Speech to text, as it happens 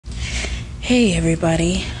Hey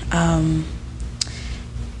everybody,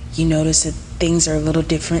 you notice that things are a little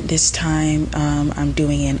different this time. I'm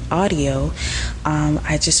doing an audio.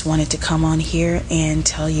 I just wanted to come on here and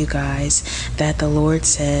tell you guys that the Lord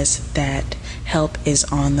says that help is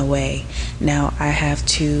on the way. Now I have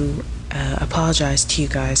to apologize to you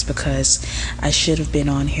guys because I should have been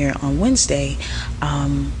on here on Wednesday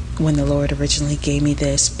when the Lord originally gave me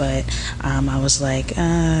this, but I was like,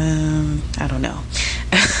 I don't know.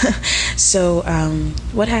 So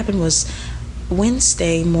what happened was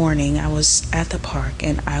Wednesday morning I was at the park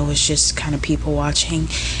and I was just kind of people watching,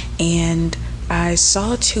 and I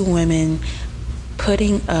saw two women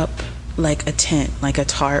putting up like a tent, like a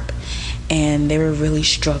tarp, and they were really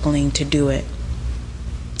struggling to do it.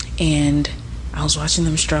 And I was watching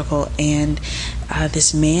them struggle, and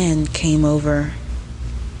this man came over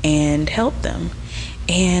and helped them,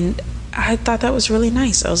 and I thought that was really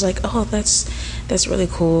nice. I was like, oh, that's really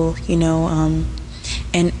cool, you know.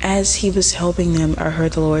 And as he was helping them, I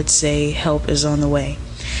heard the Lord say, help is on the way.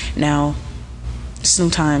 Now,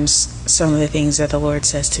 sometimes some of the things that the Lord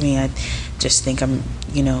says to me, I just think I'm,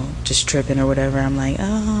 just tripping or whatever. I'm like,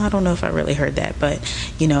 oh, I don't know if I really heard that. But,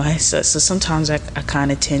 so sometimes I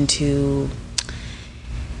kind of tend to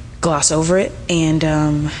gloss over it.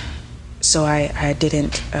 And so I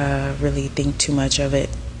didn't really think too much of it.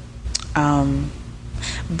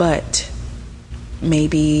 But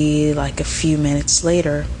maybe like a few minutes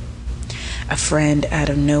later, a friend out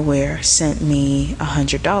of nowhere sent me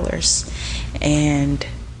 $100, and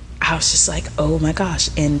I was just like, oh my gosh.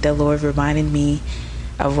 And the Lord reminded me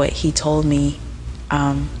of what he told me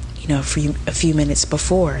a few minutes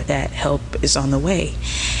before, that help is on the way.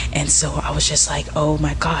 And so I was just like, oh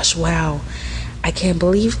my gosh, wow, I can't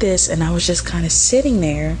believe this. And I was just kind of sitting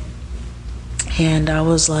there, and I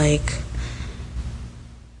was like,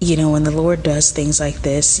 when the Lord does things like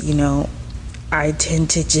this, I tend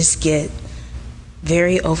to just get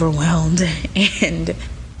very overwhelmed, and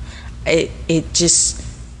it just,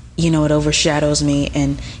 it overshadows me,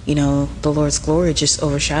 and, the Lord's glory just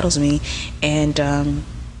overshadows me. And,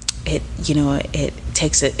 it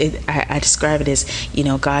takes it, I describe it as,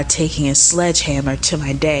 God taking a sledgehammer to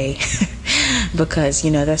my day, because,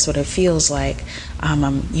 that's what it feels like. I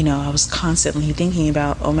was constantly thinking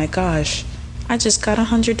about, oh my gosh, I just got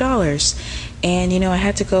 $100, and I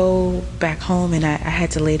had to go back home, and I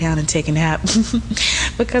had to lay down and take a nap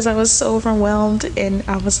because I was so overwhelmed, and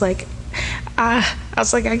I was like, I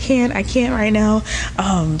can't right now.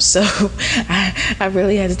 So I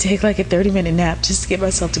really had to take like a 30-minute nap just to get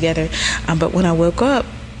myself together. But when I woke up,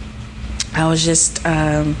 I was just,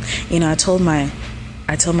 I told my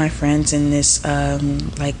friends in this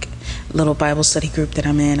like little Bible study group that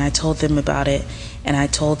I'm in. I told them about it, and I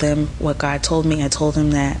told them what God told me. I told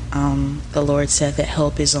them that the Lord said that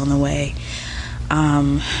help is on the way,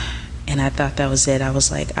 and I thought that was it. I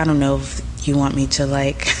was like, I don't know if you want me to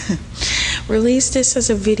like release this as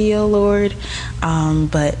a video, Lord,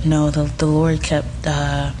 but no, the Lord kept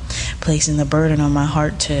placing the burden on my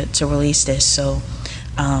heart to release this. So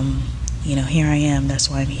here I am. That's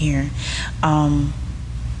why I'm here.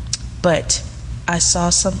 But I saw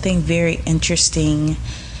something very interesting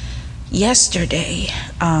yesterday.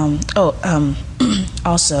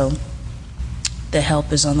 Also, the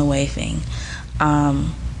help is on the way thing.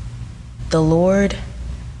 The Lord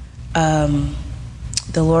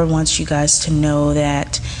wants you guys to know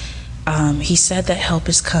that he said that help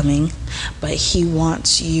is coming, but he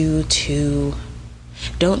wants you to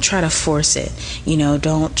don't try to force it.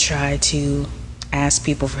 Don't try to ask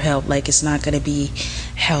people for help. Like, it's not going to be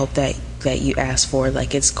help that you ask for.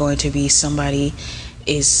 Like, it's going to be somebody's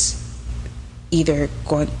either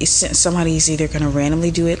going to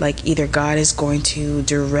randomly do it. Like, either God is going to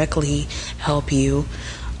directly help you,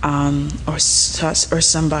 or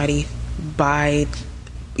somebody by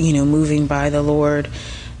moving by the Lord,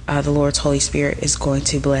 the Lord's Holy Spirit is going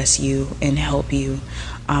to bless you and help you.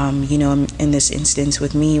 In this instance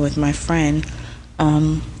with me, with my friend,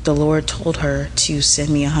 the Lord told her to send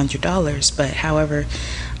me $100, but however,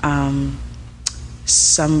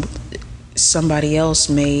 somebody else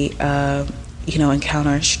may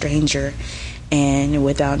encounter a stranger, and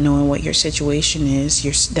without knowing what your situation is,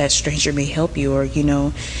 that stranger may help you, or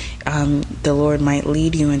the Lord might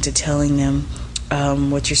lead you into telling them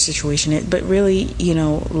what your situation is. But really,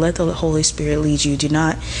 let the Holy Spirit lead you. Do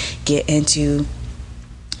not get into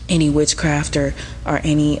any witchcraft or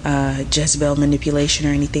any Jezebel manipulation or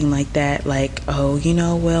anything like that. Like, oh,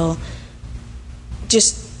 well,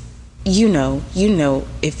 just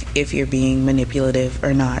if you're being manipulative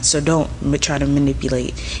or not. So don't try to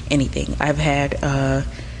manipulate anything. I've had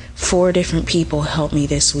 4 different people help me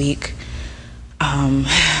this week Um,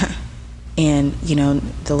 and,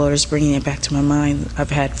 the Lord is bringing it back to my mind. I've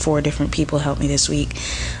had 4 different people help me this week.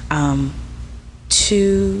 Only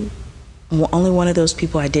one of those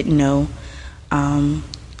people I didn't know.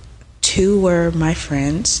 2 were my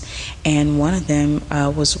friends, and one of them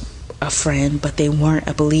was a friend, but they weren't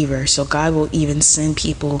a believer. So God will even send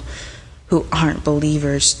people who aren't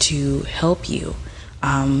believers to help you,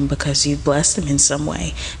 because you blessed them in some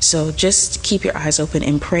way. So just keep your eyes open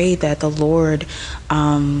and pray that the Lord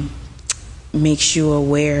makes you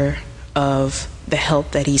aware of the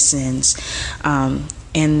help that he sends.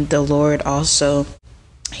 And the Lord also,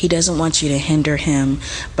 he doesn't want you to hinder him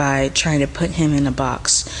by trying to put him in a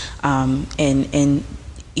box. And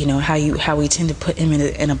how we tend to put him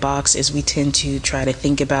in a box is we tend to try to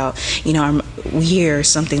think about, we hear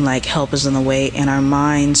something like help is on the way, and our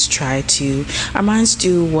minds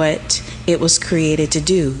do what it was created to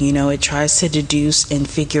do. It tries to deduce and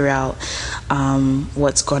figure out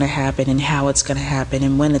what's going to happen and how it's going to happen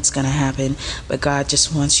and when it's going to happen. But God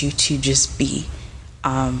just wants you to just be.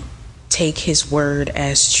 Take his word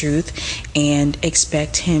as truth and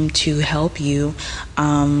expect him to help you.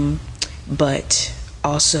 But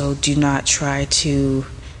also do not try to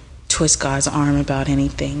twist God's arm about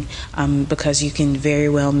anything, because you can very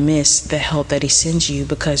well miss the help that he sends you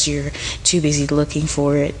because you're too busy looking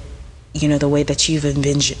for it, the way that you've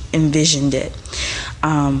envisioned it.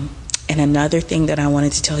 And another thing that I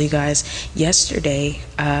wanted to tell you guys, yesterday,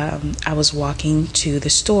 I was walking to the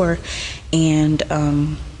store, and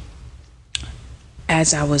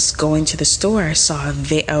as I was going to the store, I saw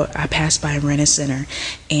I passed by a Rent-A-Center,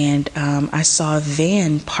 and I saw a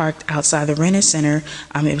van parked outside the Rent-A-Center.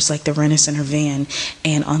 It was like the Rent-A-Center van,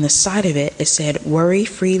 and on the side of it, it said,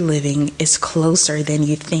 "Worry-free living is closer than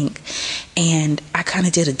you think." And I kind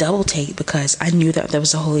of did a double take because I knew that there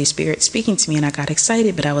was the Holy Spirit speaking to me, and I got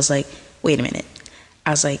excited, but I was like, wait a minute.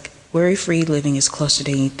 I was like, worry-free living is closer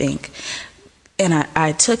than you think. And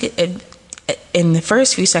I took it. In the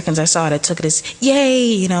first few seconds I saw it, I took it as,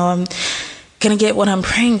 yay, I'm going to get what I'm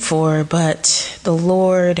praying for. But the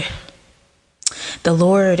Lord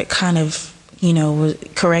kind of,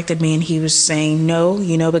 corrected me, and he was saying,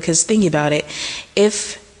 no, because think about it.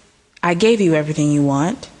 If I gave you everything you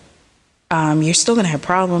want, you're still going to have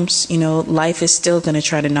problems. Life is still going to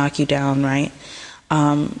try to knock you down, right?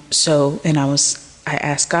 I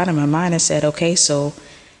asked God in my mind, I said, okay, so,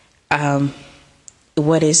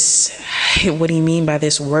 what do you mean by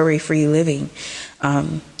this worry-free living?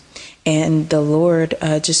 And the Lord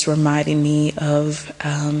just reminded me of,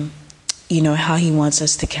 how he wants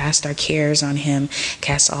us to cast our cares on him,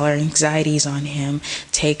 cast all our anxieties on him,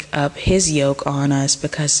 take up his yoke on us,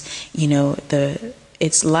 because,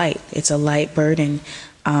 it's light. It's a light burden.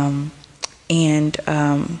 And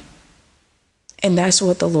that's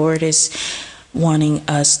what the Lord is wanting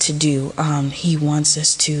us to do. He wants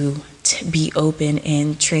us to be open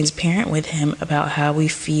and transparent with him about how we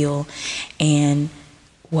feel and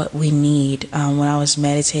what we need. When I was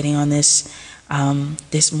meditating on this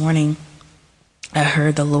morning, I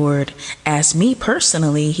heard the Lord ask me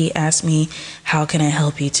personally. He asked me, how can I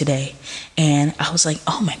help you today? And I was like,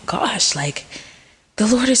 oh my gosh, like the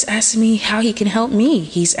Lord is asking me how he can help me.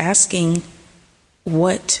 He's asking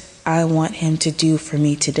what I want him to do for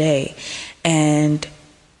me today. And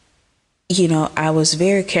I was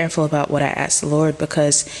very careful about what I asked the Lord,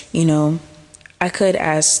 because, I could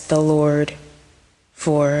ask the Lord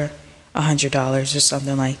for $100 or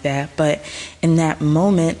something like that. But in that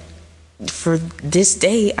moment, for this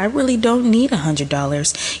day, I really don't need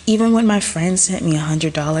 $100. Even when my friend sent me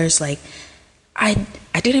 $100, like I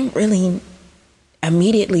didn't really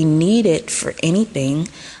immediately need it for anything.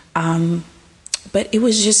 But it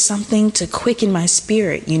was just something to quicken my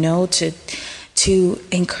spirit, to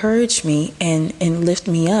encourage me and lift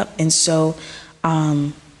me up. And so,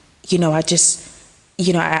 I just,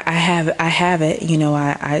 I have it,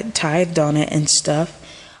 I tithed on it and stuff.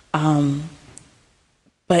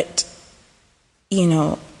 But,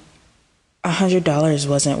 $100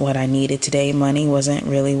 wasn't what I needed today. Money wasn't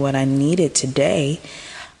really what I needed today.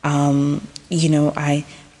 I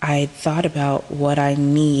thought about what I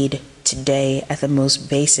need today at the most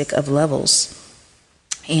basic of levels.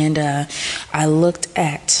 And I looked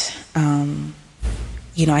at,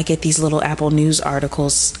 I get these little Apple News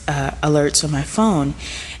articles, alerts on my phone,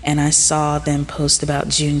 and I saw them post about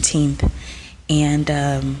Juneteenth. And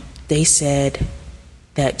they said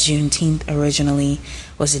that Juneteenth originally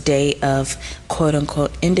was a day of quote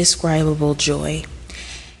unquote indescribable joy.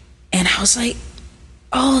 And I was like,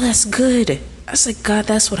 oh, that's good. I was like, God,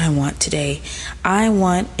 that's what I want today. I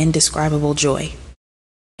want indescribable joy.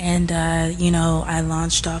 And, I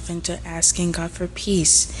launched off into asking God for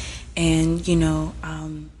peace and,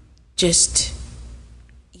 just,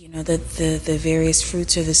 the various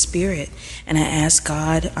fruits of the Spirit. And I asked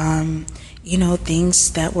God,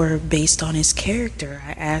 things that were based on his character.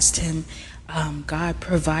 I asked him, God,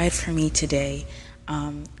 provide for me today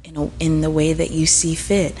in the way that you see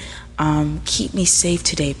fit. Keep me safe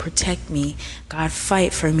today. Protect me. God,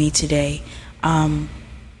 fight for me today.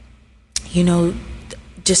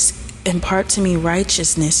 Just impart to me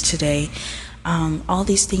righteousness today. All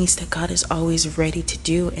these things that God is always ready to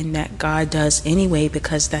do, and that God does anyway,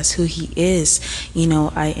 because that's who he is.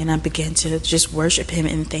 I began to just worship him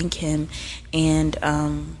and thank him. And,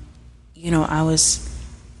 I was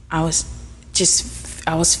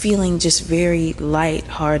feeling just very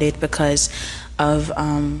lighthearted because of,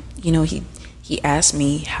 he asked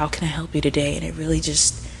me, how can I help you today? And it really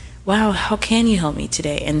just, wow, how can you help me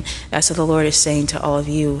today? And that's what the Lord is saying to all of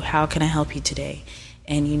you. How can I help you today?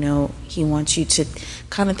 And, he wants you to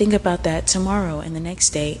kind of think about that tomorrow and the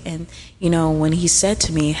next day. And, when he said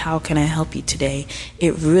to me, how can I help you today?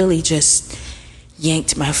 It really just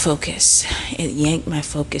yanked my focus. It yanked my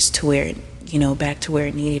focus to where, back to where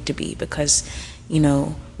it needed to be. Because,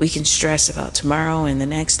 we can stress about tomorrow and the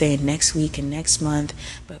next day and next week and next month.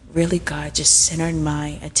 But really, God just centered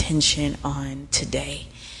my attention on today.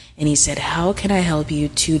 And he said, how can I help you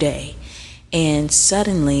today? And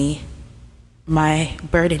suddenly, my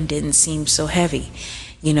burden didn't seem so heavy.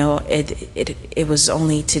 It was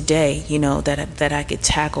only today, that I could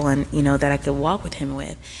tackle and, that I could walk with him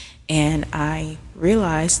with. And I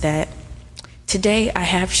realized that today I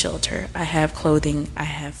have shelter, I have clothing, I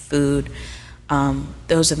have food.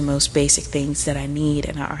 Those are the most basic things that I need,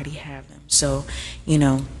 and I already have them. So,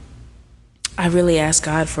 I really ask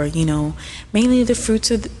God for, mainly the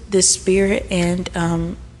fruits of the Spirit, and,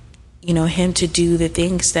 him to do the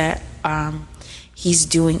things that he's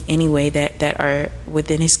doing anyway that are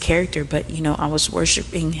within his character. But, I was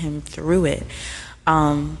worshiping him through it.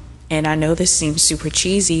 And I know this seems super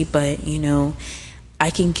cheesy, but, I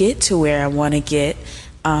can get to where I want to get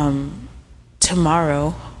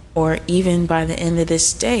tomorrow, or even by the end of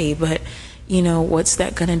this day. But, what's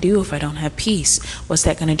that going to do if I don't have peace? What's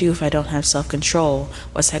that going to do if I don't have self-control?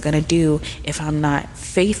 What's that going to do if I'm not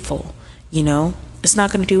faithful? It's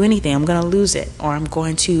not going to do anything. I'm going to lose it, or I'm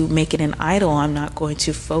going to make it an idol. I'm not going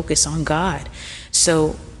to focus on God.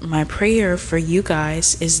 So my prayer for you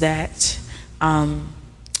guys is that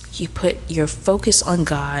you put your focus on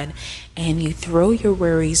God and you throw your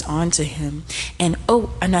worries onto him. And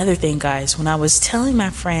another thing, guys, when I was telling my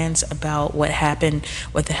friends about what happened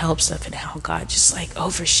with the help stuff and how God just like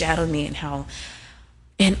overshadowed me, and how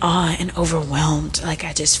in awe and overwhelmed, like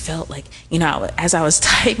I just felt like, as I was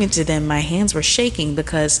typing to them, my hands were shaking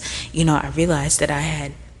because, I realized that I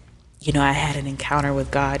had an encounter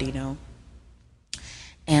with God,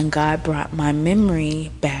 and God brought my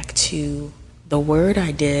memory back to the word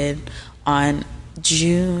I did on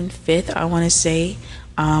June 5th, I want to say,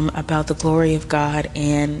 about the glory of God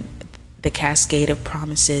and the cascade of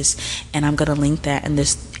promises. And I'm going to link that in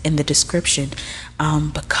the description.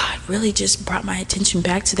 But God really just brought my attention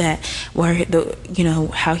back to that, where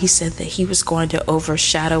how he said that he was going to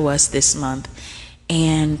overshadow us this month.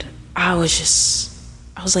 And I was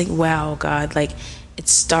like, wow, God, like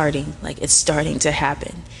it's starting to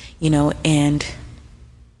happen, and,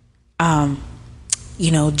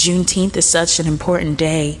 Juneteenth is such an important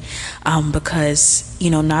day, because,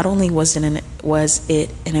 not only was it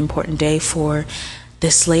an important day for the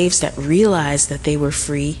slaves that realized that they were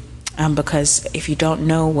free, because if you don't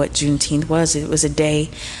know what Juneteenth was, it was a day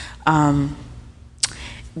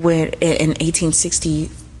when in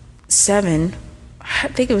 1867, I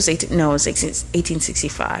think it was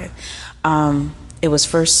 1865. It was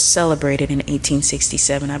first celebrated in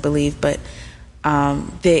 1867, I believe, but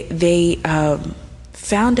they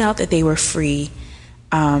found out that they were free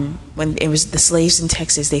when it was the slaves in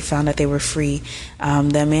Texas. They found out they were free.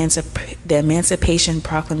 The Emancipation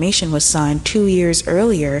Proclamation was signed 2 years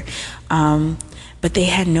earlier, but they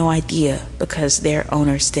had no idea because their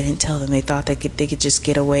owners didn't tell them. They thought they could just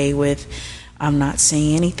get away with not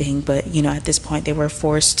saying anything. But at this point, they were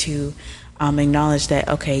forced to acknowledge that,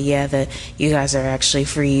 okay, yeah, you guys are actually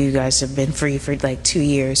free. You guys have been free for like 2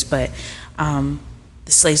 years, but the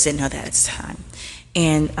slaves didn't know that at the time.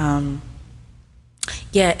 And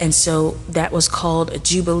and so that was called a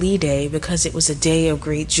Jubilee Day because it was a day of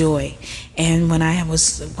great joy. And when I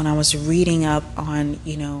was reading up on,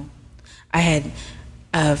 I had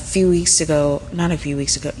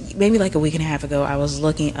maybe like a week and a half ago, I was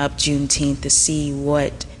looking up Juneteenth to see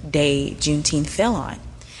what day Juneteenth fell on.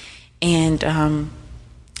 And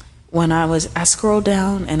when I scrolled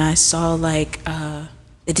down and I saw like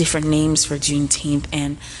the different names for Juneteenth,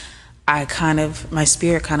 and my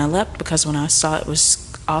spirit kind of leapt, because when I saw it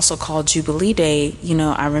was also called Jubilee Day,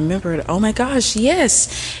 I remembered, oh my gosh,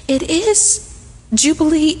 yes, it is.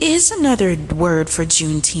 Jubilee is another word for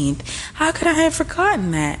Juneteenth. How could I have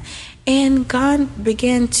forgotten that? And God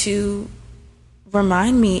began to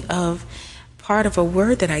remind me of part of a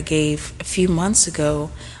word that I gave a few months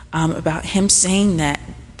ago, about him saying that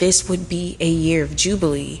this would be a year of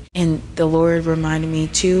Jubilee. And the Lord reminded me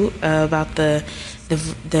too about the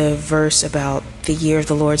verse about the year of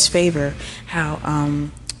the Lord's favor, how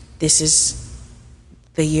this is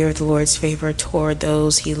the year of the Lord's favor toward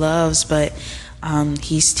those he loves, but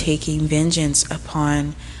he's taking vengeance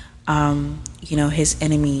upon his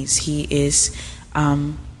enemies. He is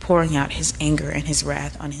pouring out his anger and his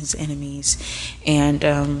wrath on his enemies. And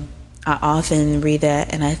I often read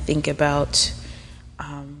that and I think about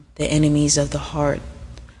the enemies of the heart,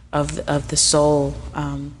 of the soul,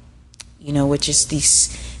 which is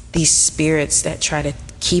these spirits that try to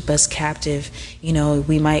keep us captive.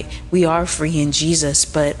 We are free in Jesus,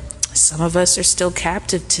 but some of us are still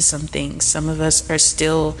captive to some things. Some of us are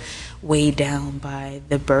still weighed down by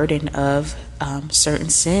the burden of certain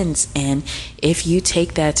sins. And if you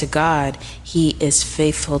take that to God, he is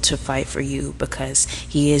faithful to fight for you, because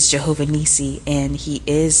he is Jehovah Nissi, and he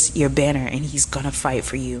is your banner, and he's going to fight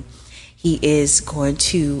for you. He is going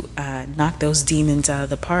to knock those demons out of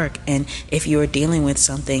the park. And if you are dealing with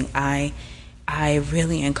something, I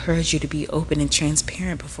really encourage you to be open and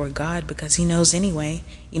transparent before God, because he knows anyway,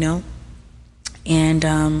 And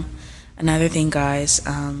another thing, guys,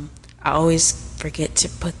 I always forget to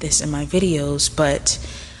put this in my videos, but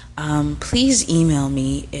please email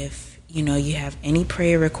me if you have any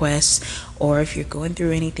prayer requests, or if you're going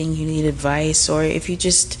through anything, you need advice, or if you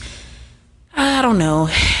just, I don't know,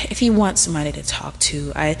 if you want somebody to talk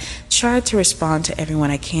to. I try to respond to everyone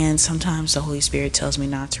I can. Sometimes the Holy Spirit tells me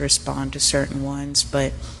not to respond to certain ones,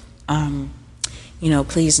 but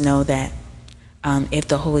please know that if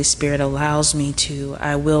the Holy Spirit allows me to,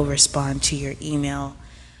 I will respond to your email.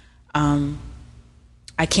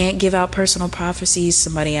 I can't give out personal prophecies.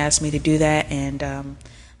 Somebody asked me to do that, and I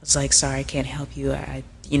was like, sorry, I can't help you. I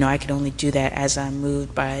can only do that as I'm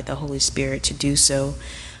moved by the Holy Spirit to do so.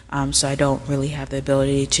 So I don't really have the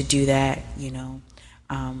ability to do that.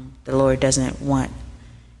 The Lord doesn't want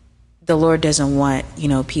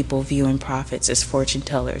people viewing prophets as fortune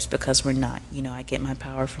tellers, because we're not. I get my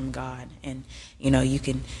power from God, and you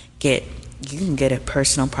can get a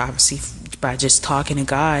personal prophecy by just talking to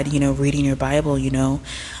God, reading your Bible.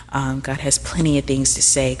 God has plenty of things to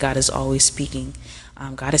say. God is always speaking.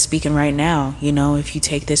 God is speaking right now. If you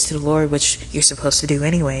take this to the Lord, which you're supposed to do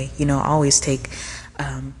anyway, always take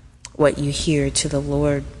what you hear to the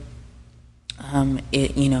Lord.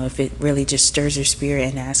 If it really just stirs your spirit,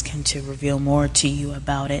 and ask him to reveal more to you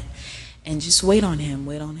about it, and just wait on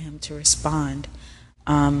him to respond.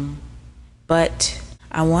 But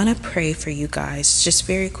I want to pray for you guys just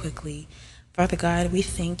very quickly. Father God, we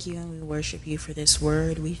thank you and we worship you for this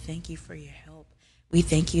word. We thank you for your help. We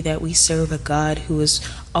thank you that we serve a God who is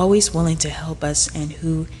always willing to help us, and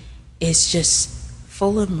who is just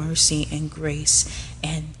full of mercy and grace.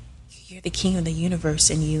 And you're the King of the universe,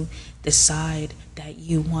 and you decide that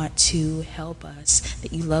you want to help us,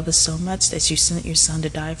 that you love us so much that you sent your son to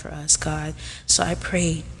die for us, God. So I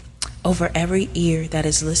pray over every ear that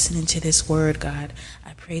is listening to this word, God.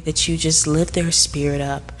 I pray that you just lift their spirit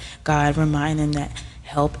up, God. Remind them that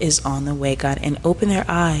help is on the way, God, and open their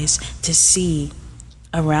eyes to see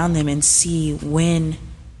around them, and see when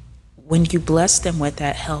you bless them with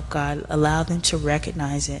that help, God. Allow them to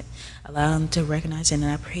recognize it. Allow them to recognize it. And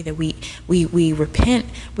I pray that we repent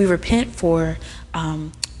for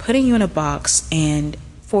putting you in a box and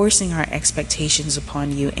forcing our expectations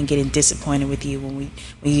upon you, and getting disappointed with you when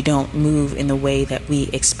you don't move in the way that we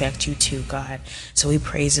expect you to, God. So we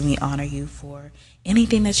praise and we honor you for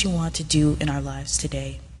anything that you want to do in our lives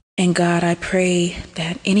today. And God, I pray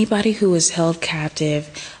that anybody who is held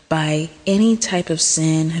captive by any type of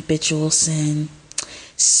sin, habitual sin,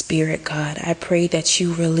 spirit, God, I pray that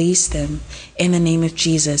you release them in the name of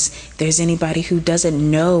Jesus. If there's anybody who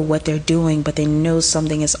doesn't know what they're doing, but they know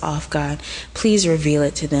something is off, God, please reveal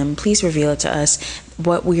it to them. Please reveal it to us,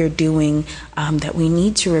 what we are doing that we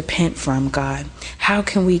need to repent from, God. How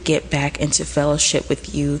can we get back into fellowship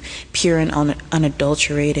with you, pure and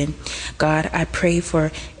unadulterated? God, I pray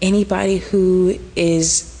for anybody who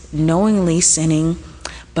is knowingly sinning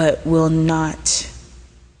but will not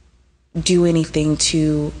do anything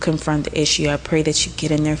to confront the issue. I pray that you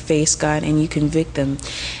get in their face, God, and you convict them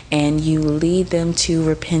and you lead them to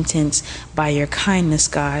repentance by your kindness,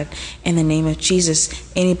 God, in the name of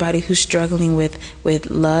Jesus. Anybody who's struggling with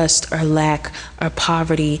lust or lack or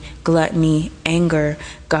poverty, gluttony, anger,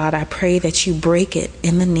 God, I pray that you break it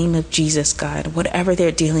in the name of Jesus, God. Whatever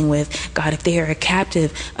they're dealing with, God, if they are a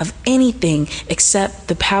captive of anything except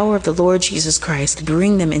the power of the Lord Jesus Christ,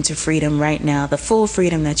 bring them into freedom right now, the full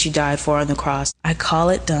freedom that you died for on the cross. I call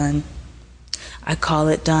it done. I call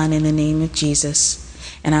it done in the name of Jesus.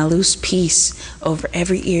 And I lose peace over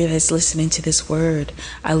every ear that's listening to this word.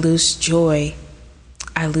 I lose joy.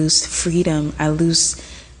 I lose freedom. I lose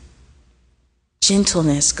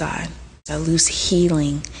gentleness, God. I lose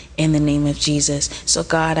healing in the name of Jesus. So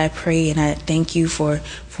God, I pray and I thank you for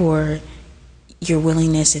your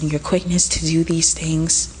willingness and your quickness to do these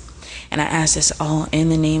things. And I ask this all in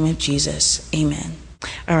the name of Jesus. Amen.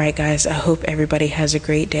 All right, guys, I hope everybody has a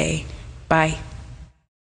great day. Bye.